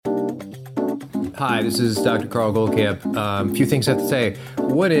Hi, this is Dr. Carl Goldkamp. A few things I have to say.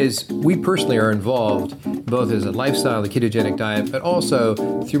 One is, we personally are involved both as a lifestyle, the ketogenic diet, but also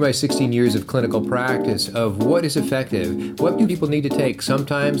through my 16 years of clinical practice of what is effective. What do people need to take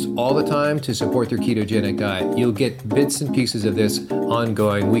sometimes, all the time, to support their ketogenic diet? You'll get bits and pieces of this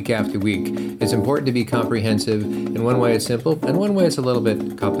ongoing week after week. It's important to be comprehensive. In one way it's simple, and one way it's a little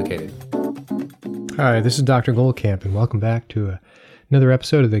bit complicated. Hi, this is Dr. Goldkamp, and welcome back to another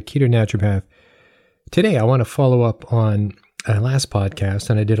episode of the Keto Naturopath. Today, I want to follow up on our last podcast,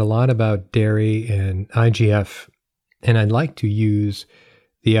 and I did a lot about dairy and IGF, and I'd like to use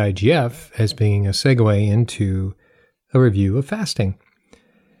the IGF as being a segue into a review of fasting.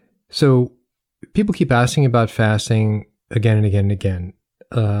 So people keep asking about fasting again and again and again.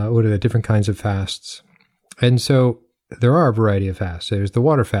 What are the different kinds of fasts? And so there are a variety of fasts. There's the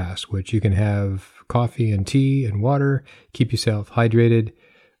water fast, which you can have coffee and tea and water, keep yourself hydrated.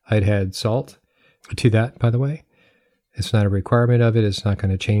 I'd add salt to that, by the way. It's not a requirement of it. It's not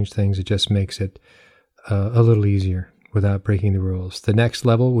going to change things. It just makes it a little easier without breaking the rules. The next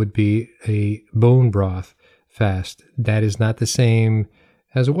level would be a bone broth fast. That is not the same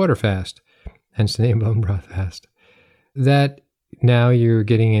as a water fast, hence the name bone broth fast. That now you're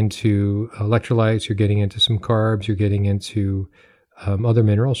getting into electrolytes, you're getting into some carbs, you're getting into other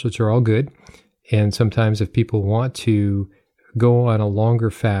minerals, which are all good. And sometimes if people want to go on a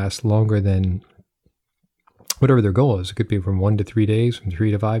longer fast, longer than whatever their goal is, it could be from 1 to 3 days, from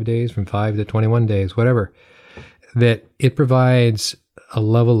 3 to 5 days, from 5 to 21 days, whatever, that it provides a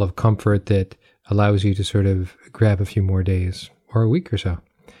level of comfort that allows you to sort of grab a few more days or a week or so.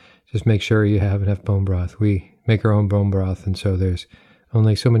 Just make sure you have enough bone broth. We make our own bone broth, and so there's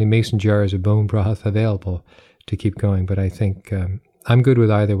only so many mason jars of bone broth available to keep going, but I think I'm good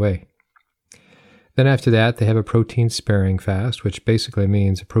with either way. Then after that, they have a protein-sparing fast, which basically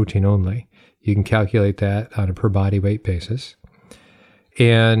means protein only. You can calculate that on a per body weight basis.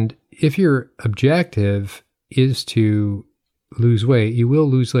 And if your objective is to lose weight, you will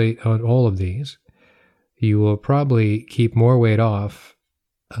lose weight on all of these. You will probably keep more weight off,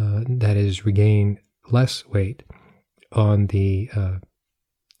 that is, regain less weight on the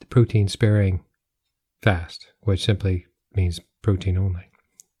protein-sparing fast, which simply means protein only.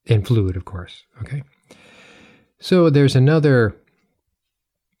 And fluid, of course, okay? So there's another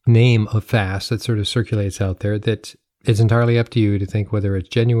name of fast that sort of circulates out there that is entirely up to you to think whether it's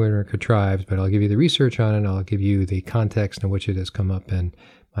genuine or contrived, but I'll give you the research on it, and I'll give you the context in which it has come up and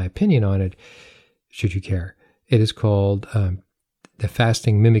my opinion on it, should you care. It is called the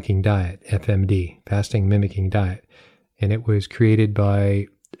Fasting Mimicking Diet, FMD, Fasting Mimicking Diet, and it was created by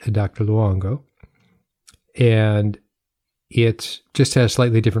Dr. Luongo, and it just has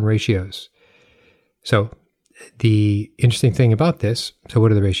slightly different ratios. So the interesting thing about this, so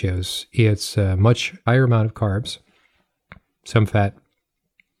what are the ratios? It's a much higher amount of carbs, some fat,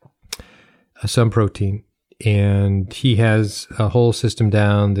 some protein, and he has a whole system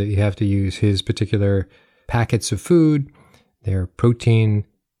down that you have to use his particular packets of food. They're protein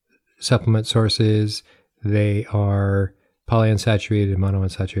supplement sources. They are polyunsaturated and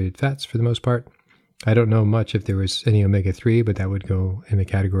monounsaturated fats for the most part. I don't know much if there was any omega-3, but that would go in the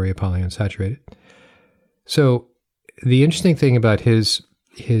category of polyunsaturated. So the interesting thing about his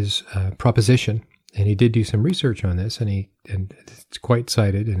proposition, and he did do some research on this, and it's quite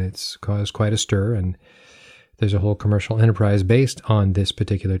cited, and it's caused quite a stir, and there's a whole commercial enterprise based on this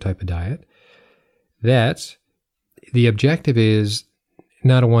particular type of diet, that the objective is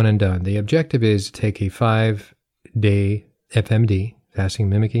not a one and done. The objective is to take a 5-day FMD, fasting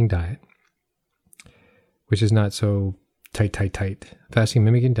mimicking diet, which is not so tight, fasting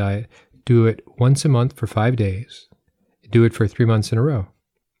mimicking diet. Do it once a month for 5 days. Do it for 3 months in a row.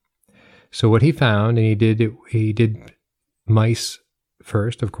 So what he found, and he did mice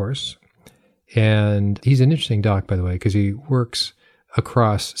first, of course. And he's an interesting doc, by the way, because he works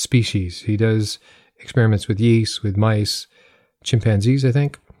across species. He does experiments with yeast, with mice, chimpanzees, I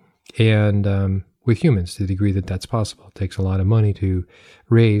think, and with humans to the degree that that's possible. It takes a lot of money to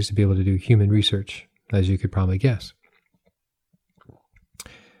raise to be able to do human research, as you could probably guess.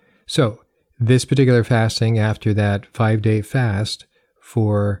 So this particular fasting, after that 5-day fast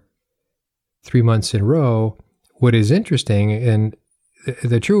for 3 months in a row, what is interesting, and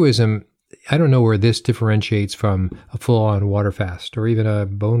the truism, I don't know where this differentiates from a full-on water fast or even a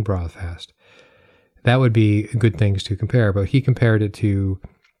bone broth fast. That would be good things to compare, but he compared it to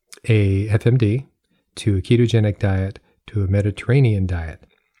a FMD, to a ketogenic diet, to a Mediterranean diet.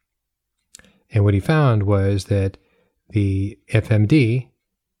 And what he found was that the FMD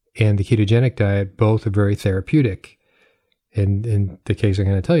and the ketogenic diet both are very therapeutic. In the case I'm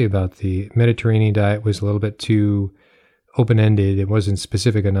going to tell you about, the Mediterranean diet was a little bit too open-ended. It wasn't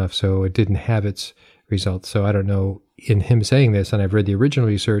specific enough, so it didn't have its results. So I don't know, in him saying this, and I've read the original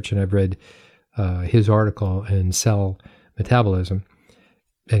research and I've read his article in Cell Metabolism.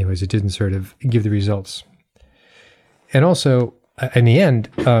 Anyways, it didn't sort of give the results. And also, in the end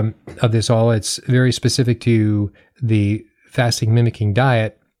of this all, it's very specific to the fasting mimicking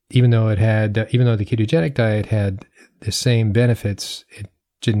diet. Even though the ketogenic diet had the same benefits, it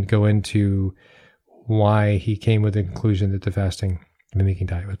didn't go into why he came with the conclusion that the fasting mimicking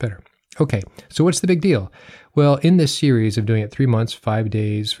diet was better. Okay, so what's the big deal? Well, in this series of doing it 3 months, 5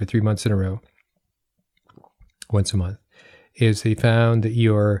 days for 3 months in a row, once a month, is they found that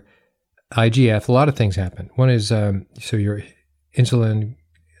your IGF, a lot of things happen. One is, so your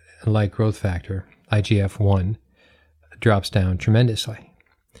insulin-like growth factor, IGF-1, drops down tremendously.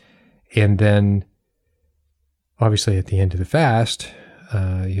 And then, obviously, at the end of the fast,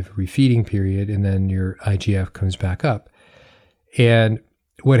 you have a refeeding period, and then your IGF comes back up. And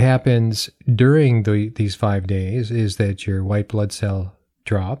what happens during these 5 days is that your white blood cell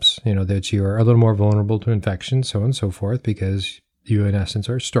drops, that you are a little more vulnerable to infection, so on and so forth, because you, in essence,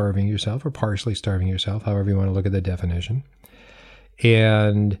 are starving yourself or partially starving yourself, however you want to look at the definition.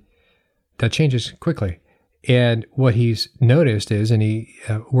 And that changes quickly. And what he's noticed is, and he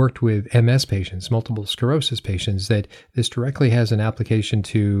worked with MS patients, multiple sclerosis patients, that this directly has an application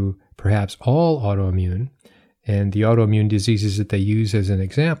to perhaps all autoimmune. And the autoimmune diseases that they use as an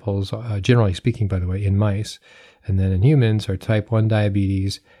examples, generally speaking, by the way, in mice, and then in humans, are type 1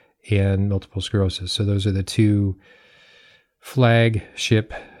 diabetes and multiple sclerosis. So those are the two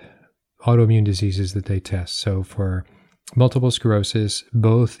flagship autoimmune diseases that they test. So for multiple sclerosis,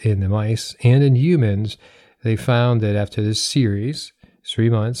 both in the mice and in humans, they found that after this series,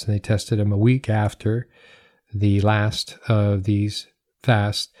 3 months, and they tested them a week after the last of these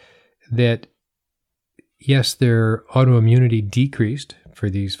fasts, that yes, their autoimmunity decreased for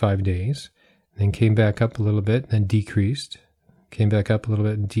these 5 days, then came back up a little bit, then decreased, came back up a little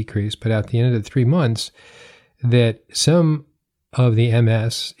bit and decreased. But at the end of the 3 months, that some of the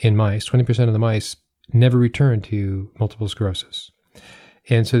MS in mice, 20% of the mice, never returned to multiple sclerosis.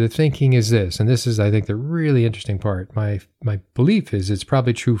 And so the thinking is this, and this is, I think, the really interesting part. My belief is it's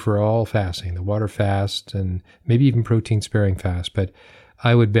probably true for all fasting, the water fast, and maybe even protein-sparing fast. But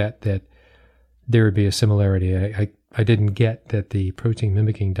I would bet that there would be a similarity. I didn't get that the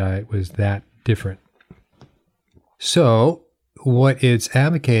protein-mimicking diet was that different. So what it's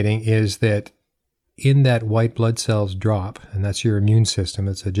advocating is that in that white blood cells drop, and that's your immune system,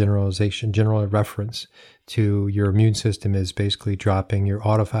 it's a general reference to your immune system is basically dropping your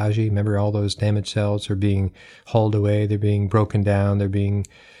autophagy. Remember, all those damaged cells are being hauled away, they're being broken down, they're being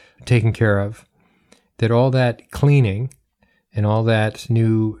taken care of. That all that cleaning and all that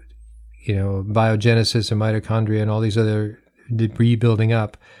new, biogenesis of mitochondria and all these other debris building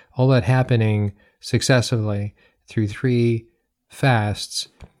up, all that happening successively through 3 fasts,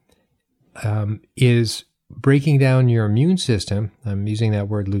 is breaking down your immune system. I'm using that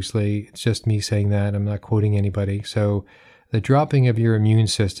word loosely. It's just me saying that. I'm not quoting anybody. So the dropping of your immune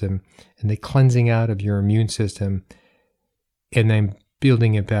system and the cleansing out of your immune system and then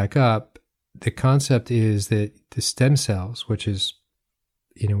building it back up, the concept is that the stem cells, which is,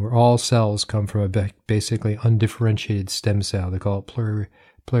 where all cells come from a basically undifferentiated stem cell. They call it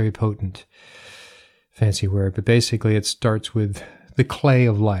pluripotent. Fancy word, but basically it starts with the clay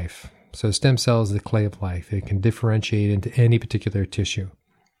of life. So stem cells is the clay of life. It can differentiate into any particular tissue.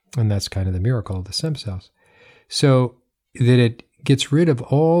 And that's kind of the miracle of the stem cells. So that it gets rid of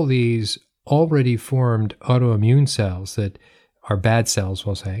all these already formed autoimmune cells that are bad cells,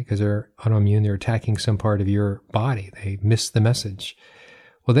 we'll say, because they're autoimmune, they're attacking some part of your body. They miss the message.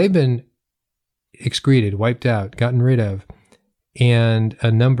 Well, they've been excreted, wiped out, gotten rid of, and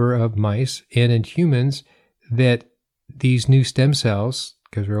a number of mice and in humans that these new stem cells,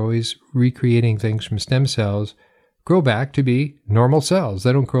 because we're always recreating things from stem cells, grow back to be normal cells.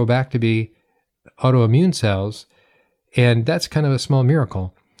 They don't grow back to be autoimmune cells. And that's kind of a small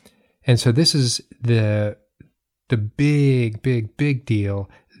miracle. And so this is the big deal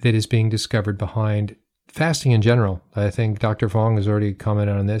that is being discovered behind fasting in general. I think Dr. Fong has already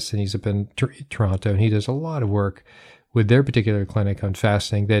commented on this, and he's up in Toronto, and he does a lot of work with their particular clinic on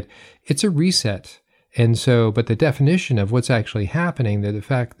fasting, that it's a reset. And so, but the definition of what's actually happening, the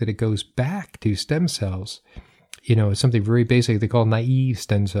fact that it goes back to stem cells, is something very basic. They call naive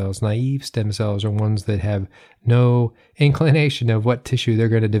stem cells. Naive stem cells are ones that have no inclination of what tissue they're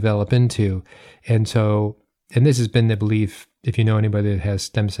going to develop into. And so, and this has been the belief, if you know anybody that has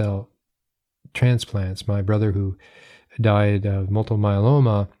stem cell transplants. My brother, who died of multiple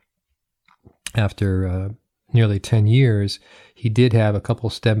myeloma after nearly 10 years, he did have a couple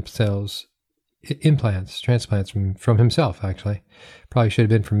stem cells transplants from himself, actually. Probably should have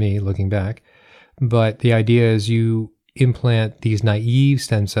been from me, looking back. But the idea is you implant these naive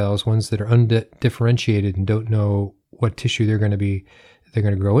stem cells, ones that are undifferentiated and don't know what tissue they're going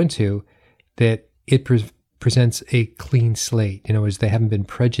to grow into, that it presents a clean slate. As they haven't been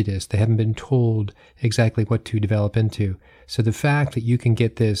prejudiced, they haven't been told exactly what to develop into. So the fact that you can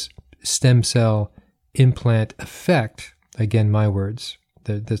get this stem cell implant effect, again, my words,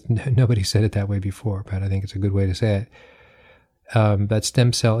 nobody said it that way before, but I think it's a good way to say it. That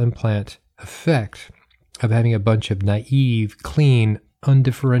stem cell implant effect of having a bunch of naive, clean,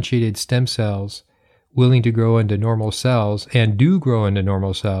 undifferentiated stem cells willing to grow into normal cells and do grow into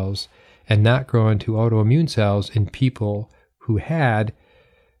normal cells and not grow into autoimmune cells in people who have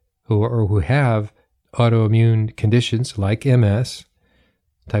autoimmune conditions like MS,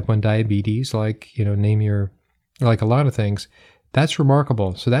 type 1 diabetes, like a lot of things. That's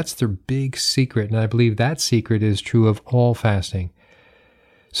remarkable. So that's their big secret. And I believe that secret is true of all fasting.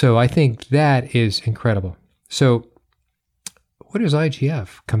 So I think that is incredible. So what does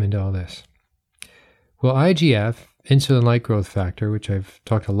IGF come into all this? Well, IGF, insulin-like growth factor, which I've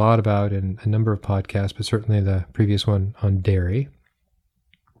talked a lot about in a number of podcasts, but certainly the previous one on dairy,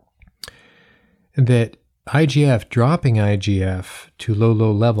 that dropping IGF to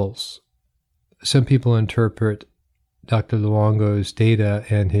low levels, some people interpret Dr. Luongo's data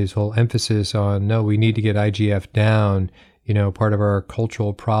and his whole emphasis on, no, we need to get IGF down. Part of our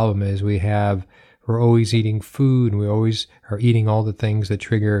cultural problem is we're always eating food and we always are eating all the things that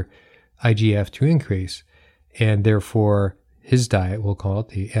trigger IGF to increase. And therefore, his diet, we'll call it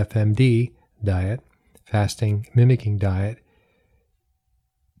the FMD diet, fasting mimicking diet,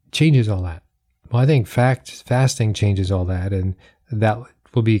 changes all that. Well, I think fasting changes all that, and that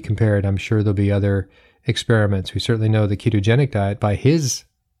will be compared. I'm sure there'll be other experiments. We certainly know the ketogenic diet, by his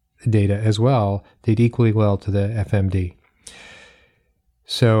data as well, did equally well to the FMD.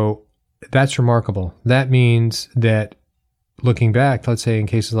 So that's remarkable. That means that looking back, let's say in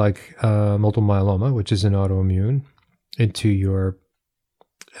cases like multiple myeloma, which is an autoimmune, into your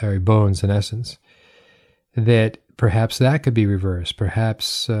bones in essence, that perhaps that could be reversed.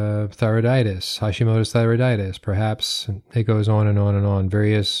 Perhaps thyroiditis, Hashimoto's thyroiditis, perhaps it goes on and on and on,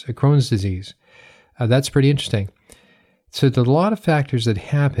 various Crohn's disease. That's pretty interesting. So there's a lot of factors that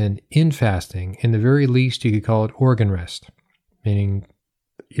happen in fasting. In the very least, you could call it organ rest, meaning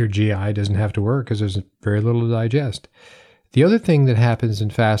your GI doesn't have to work because there's very little to digest. The other thing that happens in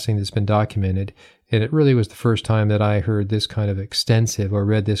fasting that's been documented, and it really was the first time that I heard this kind of extensive or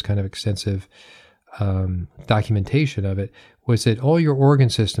read this kind of extensive documentation of it, was that all your organ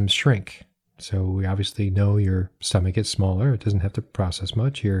systems shrink. So we obviously know your stomach gets smaller. It doesn't have to process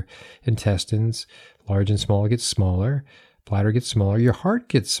much. Your intestines, large and small, get smaller. Bladder gets smaller. Your heart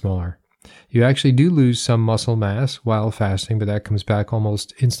gets smaller. You actually do lose some muscle mass while fasting, but that comes back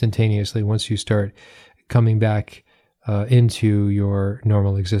almost instantaneously once you start coming back into your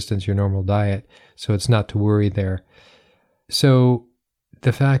normal existence, your normal diet. So it's not to worry there. So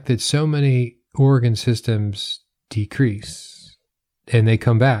the fact that so many organ systems decrease and they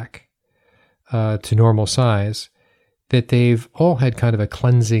come back to normal size, that they've all had kind of a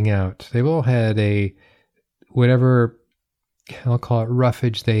cleansing out. They've all had a, whatever, I'll call it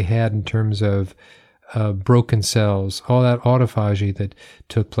roughage they had in terms of broken cells, all that autophagy that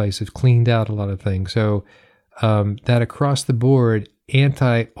took place has cleaned out a lot of things. So that across the board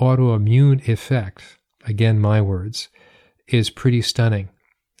anti-autoimmune effect, again, my words, is pretty stunning.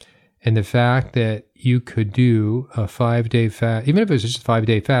 And the fact that you could do a 5-day fast, even if it was just a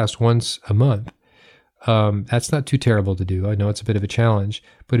 5-day fast once a month, that's not too terrible to do. I know it's a bit of a challenge,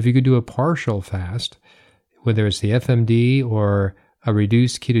 but if you could do a partial fast, whether it's the FMD or a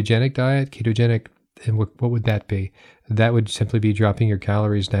reduced ketogenic diet, and what would that be? That would simply be dropping your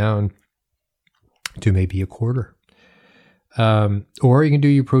calories down to maybe a quarter. Or you can do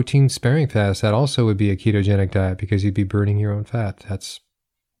your protein sparing fast. That also would be a ketogenic diet because you'd be burning your own fat. That's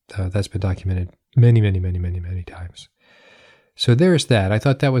been documented many times. So there's that. I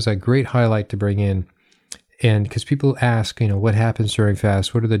thought that was a great highlight to bring in. And because people ask, what happens during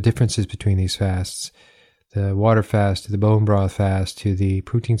fast? What are the differences between these fasts? The water fast to the bone broth fast to the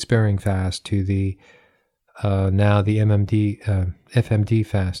protein sparing fast to the now the FMD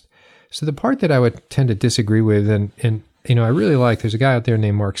fast. So the part that I would tend to disagree with, and I really like, there's a guy out there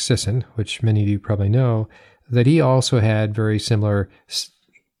named Mark Sisson, which many of you probably know, that he also had very similar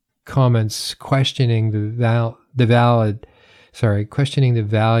comments questioning the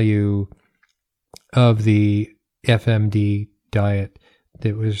value of the FMD diet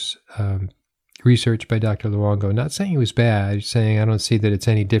that was researched by Dr. Luongo. Not saying it was bad, saying I don't see that it's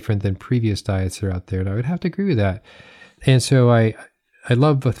any different than previous diets that are out there. And I would have to agree with that. And so I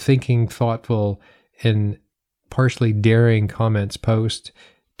love the thinking, thoughtful, and partially daring comments post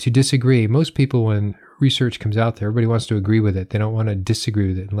to disagree. Most people, when research comes out there, everybody wants to agree with it. They don't want to disagree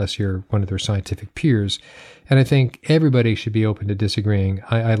with it unless you're one of their scientific peers. And I think everybody should be open to disagreeing.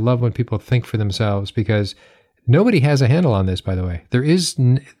 I love when people think for themselves, because nobody has a handle on this, by the way. There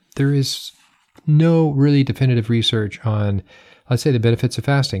is no really definitive research on, let's say, the benefits of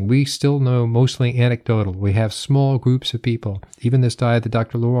fasting. We still know mostly anecdotal. We have small groups of people. Even this diet that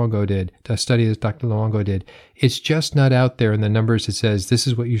Dr. Luongo did, the study that Dr. Luongo did, it's just not out there in the numbers that says this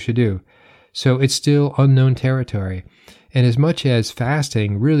is what you should do. So it's still unknown territory. And as much as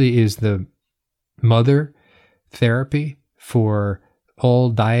fasting really is the mother therapy for all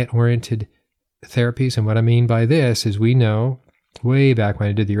diet-oriented therapies, and what I mean by this is, we know way back when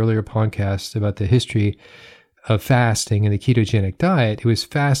I did the earlier podcast about the history of fasting and the ketogenic diet, it was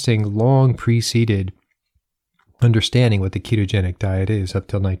fasting long preceded understanding what the ketogenic diet is up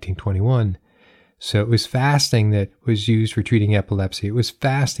till 1921. So it was fasting that was used for treating epilepsy. It was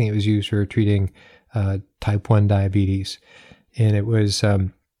fasting that was used for treating type 1 diabetes. And it was,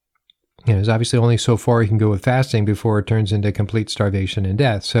 there's obviously only so far you can go with fasting before it turns into complete starvation and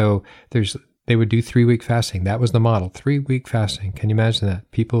death. So they would do 3-week fasting. That was the model, 3-week fasting. Can you imagine that?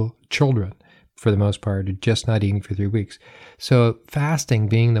 Children, for the most part, are just not eating for 3 weeks. So fasting,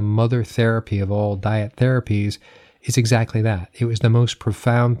 being the mother therapy of all diet therapies, is exactly that. It was the most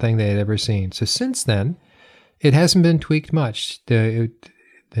profound thing they had ever seen. So since then, it hasn't been tweaked much. The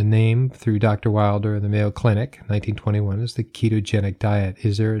name through Dr. Wilder and the Mayo Clinic, 1921, is the ketogenic diet.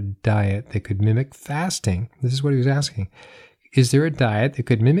 Is there a diet that could mimic fasting? This is what he was asking. Is there a diet that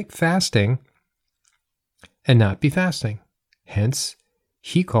could mimic fasting and not be fasting? Hence,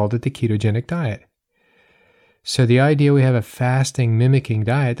 he called it the ketogenic diet. So the idea we have a fasting mimicking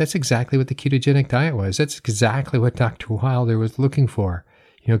diet, that's exactly what the ketogenic diet was. That's exactly what Dr. Wilder was looking for.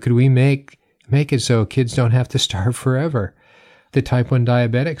 Could we make it so kids don't have to starve forever? The type 1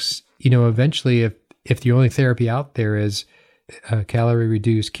 diabetics, eventually if the only therapy out there is a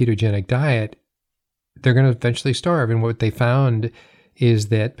calorie-reduced ketogenic diet, they're going to eventually starve. And what they found is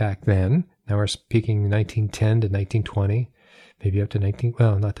that back then, now we're speaking 1910 to 1920, maybe up to not to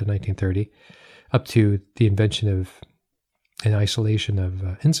 1930, up to the invention of and isolation of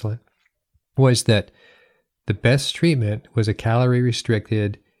insulin, was that the best treatment was a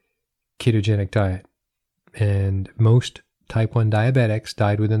calorie-restricted ketogenic diet. And most type 1 diabetics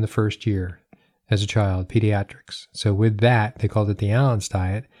died within the first year as a child, pediatrics. So with that, they called it the Allen's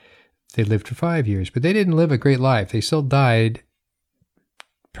diet. They lived for 5 years, but they didn't live a great life. They still died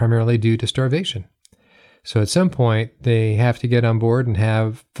primarily due to starvation. So at some point, they have to get on board and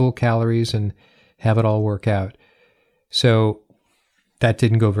have full calories and have it all work out. So that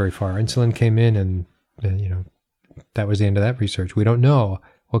didn't go very far. Insulin came in and, that was the end of that research. We don't know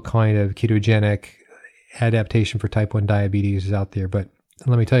what kind of ketogenic adaptation for type 1 diabetes is out there. But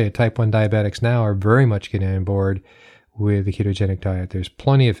let me tell you, type 1 diabetics now are very much getting on board with the ketogenic diet. There's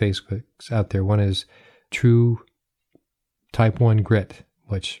plenty of Facebooks out there. One is True Type 1 Grit,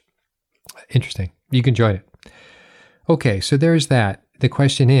 which, interesting. You can join it. Okay, so there's that. The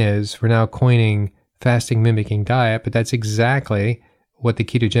question is, we're now coining fasting mimicking diet, but that's exactly what the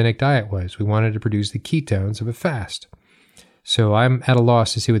ketogenic diet was. We wanted to produce the ketones of a fast. So I'm at a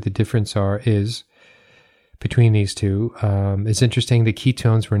loss to see what the difference is between these two. It's interesting the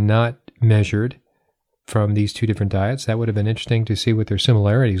ketones were not measured from these two different diets. That would have been interesting to see what their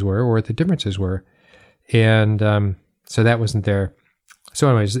similarities were or what the differences were. And so that wasn't there. So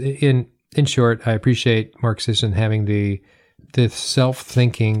anyways, in short, I appreciate Mark Sisson having the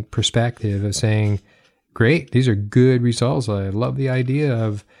self-thinking perspective of saying, great, these are good results. I love the idea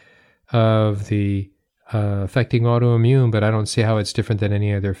of the affecting autoimmune, but I don't see how it's different than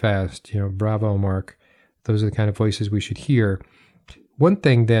any other fast. Bravo, Mark. Those are the kind of voices we should hear. One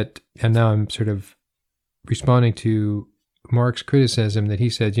thing that, and now I'm sort of responding to Mark's criticism that he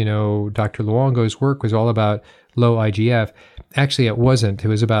said, Dr. Luongo's work was all about low IGF. Actually, it wasn't. It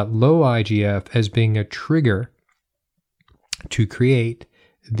was about low IGF as being a trigger to create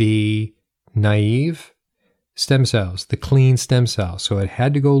the naive stem cells, the clean stem cells. So it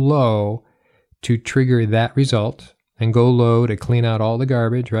had to go low to trigger that result and go low to clean out all the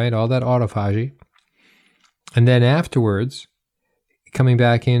garbage, right? All that autophagy. And then afterwards, coming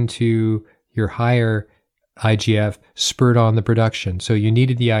back into your higher IGF spurred on the production. So you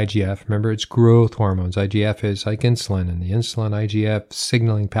needed the IGF. Remember, it's growth hormones. IGF is like insulin, and the insulin IGF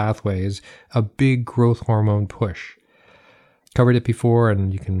signaling pathway is a big growth hormone push. Covered it before,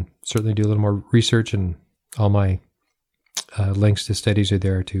 and you can certainly do a little more research, and all my links to studies are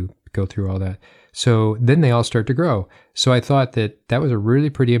there to go through all that. So then they all start to grow. So I thought that was a really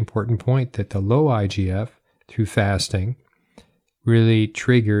pretty important point, that the low IGF through fasting really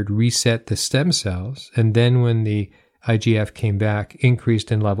reset the stem cells. And then when the IGF came back,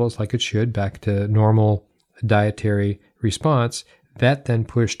 increased in levels like it should, back to normal dietary response, that then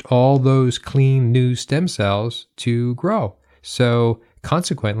pushed all those clean new stem cells to grow. So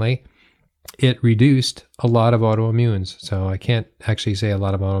consequently, it reduced a lot of autoimmunes. So I can't actually say a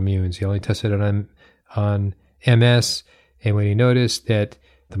lot of autoimmunes. He only tested it on MS, and when he noticed that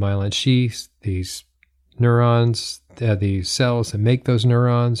the myelin sheaths, these neurons, these cells that make those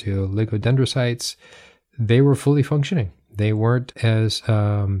neurons, oligodendrocytes, they were fully functioning. They weren't as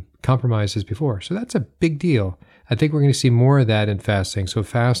compromised as before. So that's a big deal. I think we're going to see more of that in fasting. So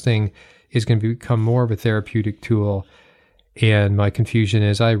fasting is going to become more of a therapeutic tool. And my confusion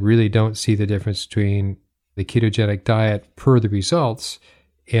is I really don't see the difference between the ketogenic diet per the results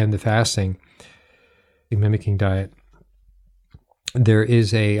and the fasting, the mimicking diet. I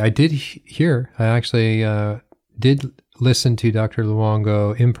actually did listen to Dr.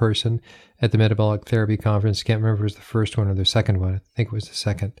 Luongo in person at the Metabolic Therapy Conference. Can't remember if it was the first one or the second one. I think it was the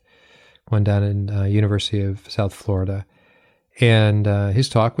second one down in University of South Florida. And his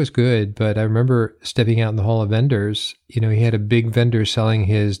talk was good, but I remember stepping out in the hall of vendors. He had a big vendor selling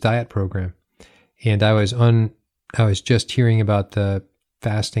his diet program. And I was just hearing about the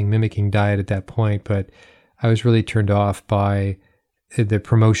fasting mimicking diet at that point, but I was really turned off by the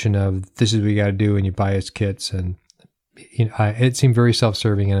promotion of this is what you got to do when you buy his kits. And it seemed very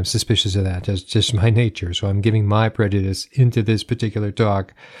self-serving, and I'm suspicious of that. That's just my nature. So I'm giving my prejudice into this particular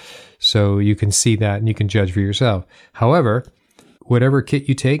talk, so you can see that and you can judge for yourself. However, whatever kit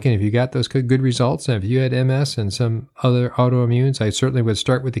you take, and if you got those good results, and if you had MS and some other autoimmunes, I certainly would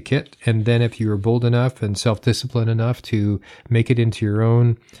start with the kit. And then if you were bold enough and self-disciplined enough to make it into your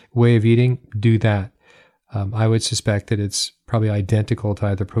own way of eating, do that. I would suspect that it's probably identical to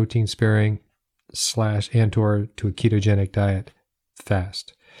either protein sparing /or to a ketogenic diet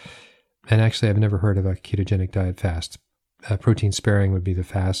fast. And actually, I've never heard of a ketogenic diet fast. Protein sparing would be the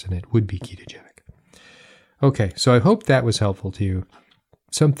fast, and it would be ketogenic. Okay, so I hope that was helpful to you.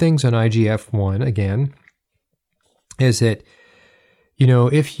 Some things on IGF-1, again, is that,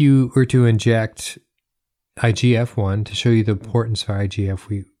 if you were to inject IGF-1, to show you the importance of IGF,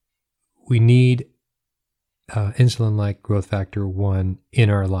 we need insulin-like growth factor 1 in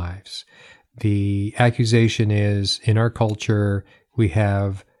our lives. The accusation is, in our culture, we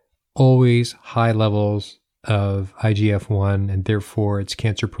have always high levels of IGF-1, and therefore it's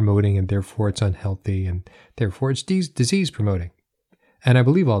cancer promoting, and therefore it's unhealthy, and therefore it's disease promoting. And I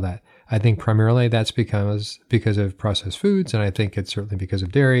believe all that. I think primarily that's because of processed foods, and I think it's certainly because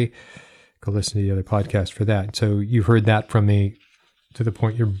of dairy. Go listen to the other podcast for that. So you've heard that from me to the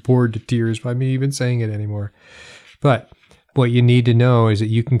point you're bored to tears by me even saying it anymore. But what you need to know is that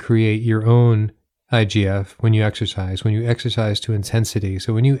you can create your own IGF when you exercise to intensity.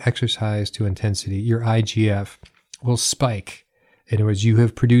 So when you exercise to intensity, your IGF will spike. In other words, you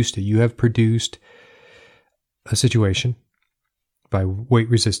have produced it. You have produced a situation by weight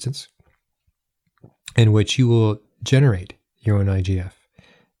resistance in which you will generate your own IGF.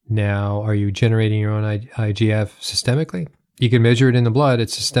 Now, are you generating your own IGF systemically? You can measure it in the blood.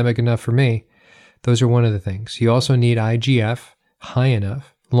 It's systemic enough for me. Those are one of the things. You also need IGF high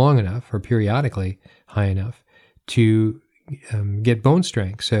enough, long enough, or periodically high enough to get bone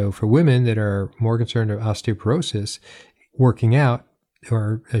strength. So for women that are more concerned with osteoporosis, working out,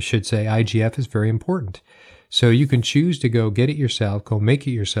 or I should say IGF, is very important. So you can choose to go get it yourself, go make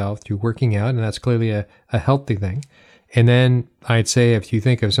it yourself through working out, and that's clearly a healthy thing. And then I'd say if you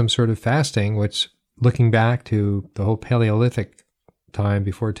think of some sort of fasting, which looking back to the whole Paleolithic time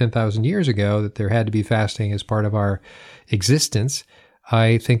before 10,000 years ago, that there had to be fasting as part of our existence,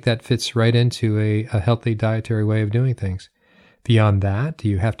 I think that fits right into a healthy dietary way of doing things. Beyond that, do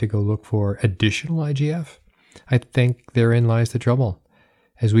you have to go look for additional IGF? I think therein lies the trouble.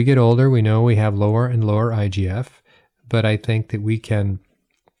 As we get older, we know we have lower and lower IGF, but I think that we can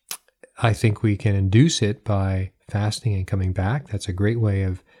induce it by fasting and coming back. That's a great way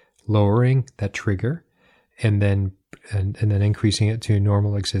of lowering that trigger and then increasing it to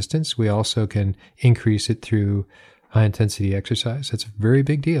normal existence. We also can increase it through high intensity exercise. That's a very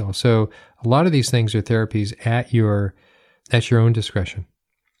big deal. So a lot of these things are therapies at your own discretion.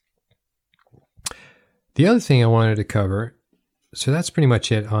 The other thing I wanted to cover, so that's pretty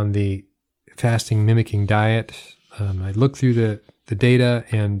much it on the fasting mimicking diet. I looked through the data,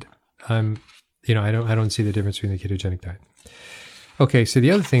 and I don't see the difference between the ketogenic diet. Okay, so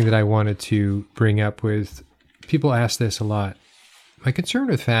the other thing that I wanted to bring up with, people ask this a lot. My concern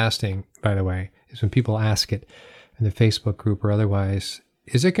with fasting, by the way, is when people ask it in the Facebook group or otherwise,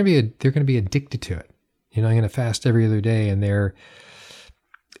 is they're going to be addicted to it. I'm going to fast every other day, and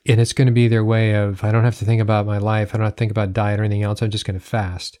it's going to be their way of, I don't have to think about my life. I don't have to think about diet or anything else. I'm just going to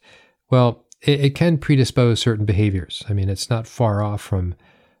fast. Well, it can predispose certain behaviors. I mean, it's not far off from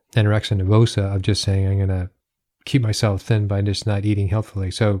anorexia nervosa of just saying, I'm going to keep myself thin by just not eating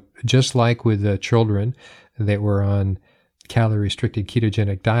healthfully. So just like with the children that were on calorie-restricted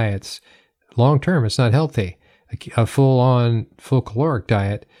ketogenic diets, long-term, it's not healthy. A full caloric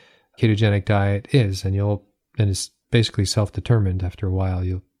diet, ketogenic diet is, and it's basically self-determined. After a while,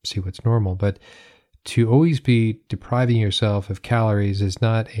 you'll see what's normal. But to always be depriving yourself of calories is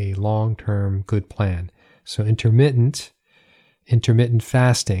not a long-term good plan. So intermittent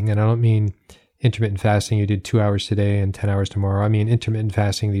fasting, and I don't mean intermittent fasting, you did 2 hours today and 10 hours tomorrow. I mean intermittent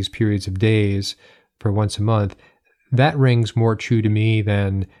fasting, these periods of days for once a month, that rings more true to me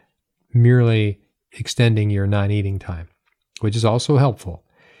than merely extending your non-eating time, which is also helpful.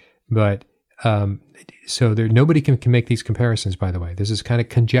 But so nobody can make these comparisons, by the way. This is kind of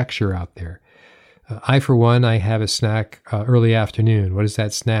conjecture out there. I, for one, I have a snack early afternoon. What is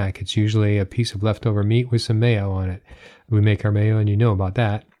that snack? It's usually a piece of leftover meat with some mayo on it. We make our mayo, and you know about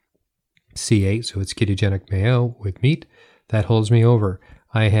that. C8, so it's ketogenic mayo with meat. That holds me over.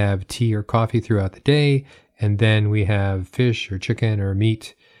 I have tea or coffee throughout the day, and then we have fish or chicken or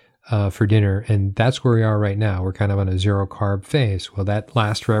meat for dinner, and that's where we are right now. We're kind of on a zero-carb phase. Will that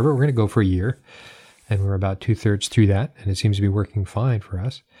last forever? We're going to go for a year, and we're about 2/3 through that, and it seems to be working fine for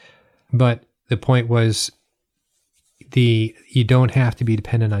us. But the point was, you don't have to be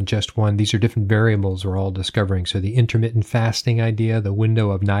dependent on just one. These are different variables we're all discovering. So the intermittent fasting idea, the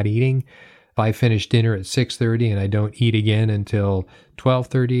window of not eating, if I finish dinner at 6:30 and I don't eat again until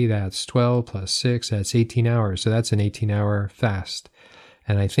 12:30, that's 12 plus 6, that's 18 hours. So that's an 18-hour fast.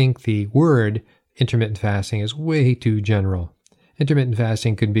 And I think the word intermittent fasting is way too general. Intermittent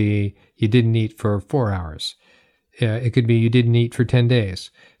fasting could be you didn't eat for 4 hours. It could be you didn't eat for 10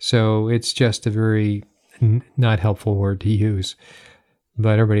 days. So it's just a very not helpful word to use.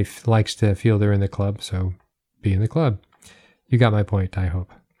 But everybody likes to feel they're in the club, so be in the club. You got my point, I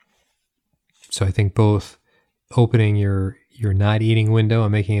hope. So I think both opening your not eating window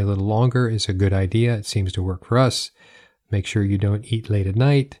and making it a little longer is a good idea. It seems to work for us. Make sure you don't eat late at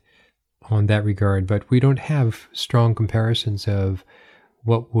night on that regard. But we don't have strong comparisons of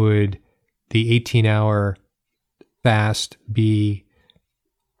what would the 18-hour fast be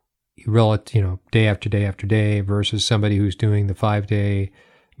relative, day after day after day versus somebody who's doing the 5-day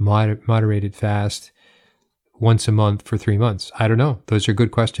moderated fast once a month for 3 months. I don't know. Those are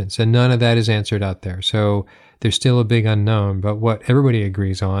good questions. And none of that is answered out there. So there's still a big unknown. But what everybody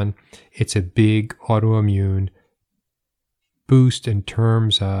agrees on, it's a big autoimmune boost in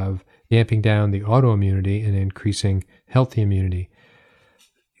terms of damping down the autoimmunity and increasing healthy immunity.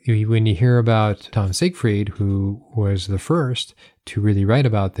 When you hear about Tom Siegfried, who was the first to really write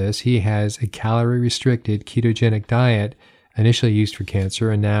about this, he has a calorie-restricted ketogenic diet initially used for cancer,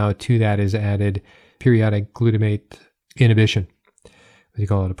 and now to that is added periodic glutamate inhibition. We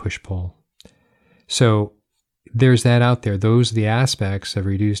call it a push-pull. So there's that out there. Those are the aspects of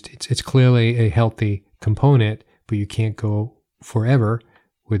reduced. It's clearly a healthy component, but you can't go forever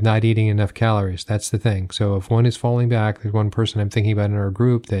with not eating enough calories. That's the thing. So if one is falling back, there's one person I'm thinking about in our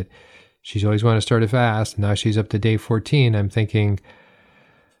group that she's always wanted to start a fast, and now she's up to day 14. I'm thinking,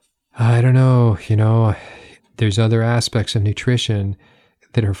 I don't know, there's other aspects of nutrition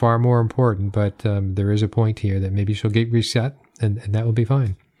that are far more important, but there is a point here that maybe she'll get reset, and that will be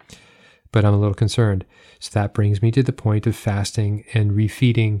fine. But I'm a little concerned. So that brings me to the point of fasting and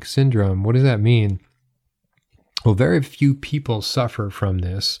refeeding syndrome. What does that mean? Well, very few people suffer from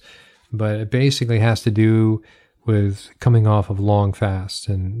this, but it basically has to do with coming off of long fasts.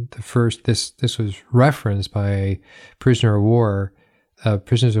 And the first, this was referenced by prisoners of war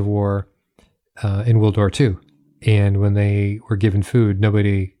in World War II. And when they were given food,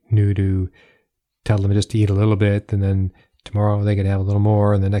 nobody knew to tell them just to eat a little bit, and then tomorrow they could have a little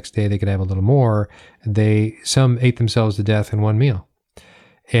more, and the next day they could have a little more. Some ate themselves to death in one meal.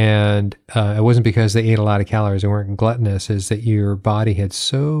 And it wasn't because they ate a lot of calories, they weren't gluttonous, is that your body had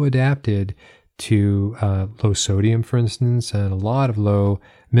so adapted to low sodium, for instance, and a lot of low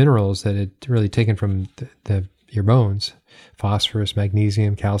minerals that had really taken from the your bones, phosphorus,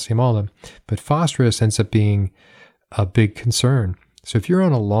 magnesium, calcium, all of them. But phosphorus ends up being a big concern. So if you're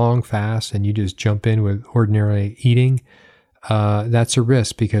on a long fast and you just jump in with ordinary eating, that's a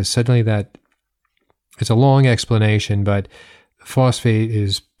risk, because suddenly it's a long explanation, but phosphate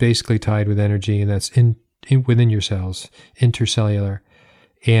is basically tied with energy, and that's within your cells, intercellular.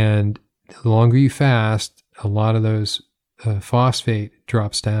 And the longer you fast, a lot of those phosphate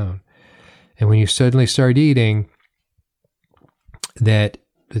drops down. And when you suddenly start eating, that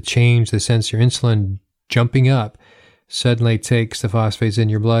the sense your insulin jumping up suddenly takes the phosphates in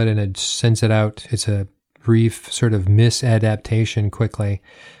your blood and it sends it out. It's a brief sort of misadaptation quickly,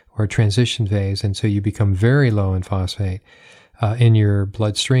 or transition phase. And so you become very low in phosphate in your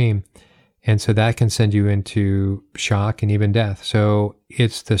bloodstream. And so that can send you into shock and even death. So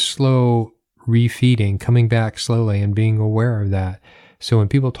it's the slow refeeding, coming back slowly and being aware of that. So when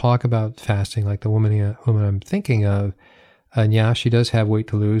people talk about fasting, like the woman I'm thinking of, and yeah, she does have weight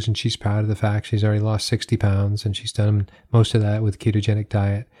to lose, and she's proud of the fact she's already lost 60 pounds, and she's done most of that with ketogenic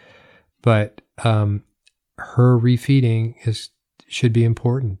diet. But her refeeding should be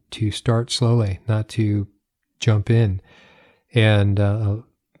important, to start slowly, not to jump in. And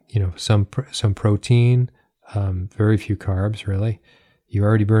some protein, very few carbs, really. You're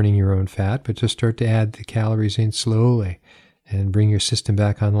already burning your own fat, but just start to add the calories in slowly and bring your system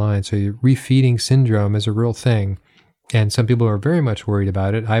back online. So your refeeding syndrome is a real thing. And some people are very much worried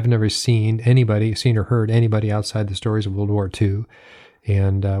about it. I've never seen or heard anybody outside the stories of World War II.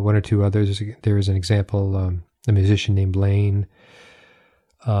 And one or two others. There is an example, a musician named Blaine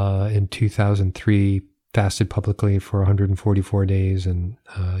in 2003 fasted publicly for 144 days, and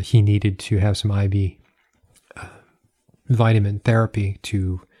he needed to have some IV vitamin therapy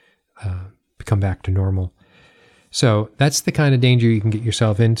to come back to normal. So that's the kind of danger you can get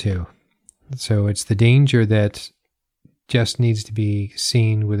yourself into. So it's the danger that just needs to be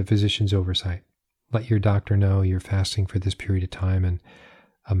seen with a physician's oversight. Let your doctor know you're fasting for this period of time, and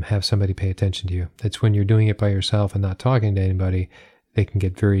have somebody pay attention to you. It's when you're doing it by yourself and not talking to anybody, they can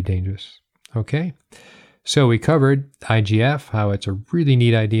get very dangerous. Okay? So we covered IGF, how it's a really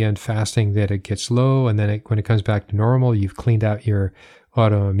neat idea in fasting that it gets low, and then when it comes back to normal, you've cleaned out your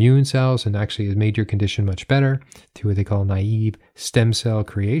autoimmune cells and actually has made your condition much better through what they call naive stem cell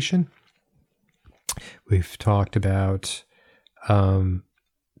creation. We've talked about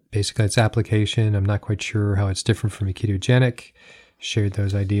basically its application. I'm not quite sure how it's different from a ketogenic. Shared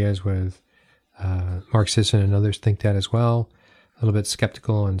those ideas with Mark Sisson and others think that as well. A little bit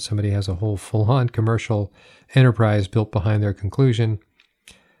skeptical, and somebody has a whole full-on commercial enterprise built behind their conclusion.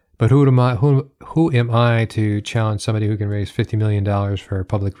 But who am I to challenge somebody who can raise $50 million for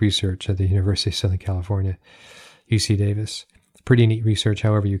public research at the University of Southern California, UC Davis? Pretty neat research,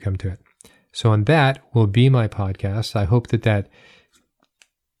 however you come to it. So on that will be my podcast. I hope that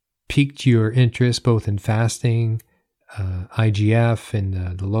piqued your interest both in fasting, IGF,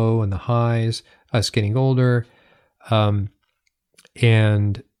 and the low and the highs, us getting older.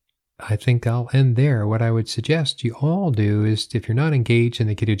 And I think I'll end there. What I would suggest you all do is, if you're not engaged in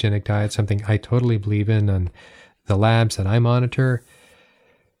the ketogenic diet, something I totally believe in, and the labs that I monitor,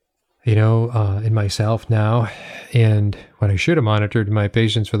 in myself now, and what I should have monitored in my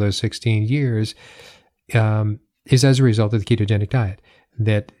patients for those 16 years, is as a result of the ketogenic diet,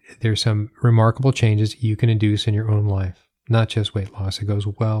 that there's some remarkable changes you can induce in your own life, not just weight loss. It goes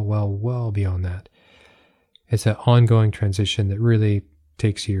well beyond that. It's an ongoing transition that really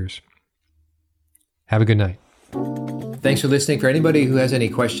takes years. Have a good night. Thanks for listening. For anybody who has any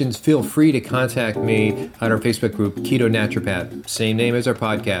questions, feel free to contact me on our Facebook group, Keto Naturopath, same name as our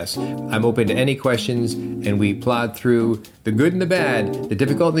podcast. I'm open to any questions, and we plod through the good and the bad, the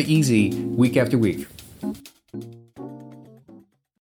difficult and the easy, week after week.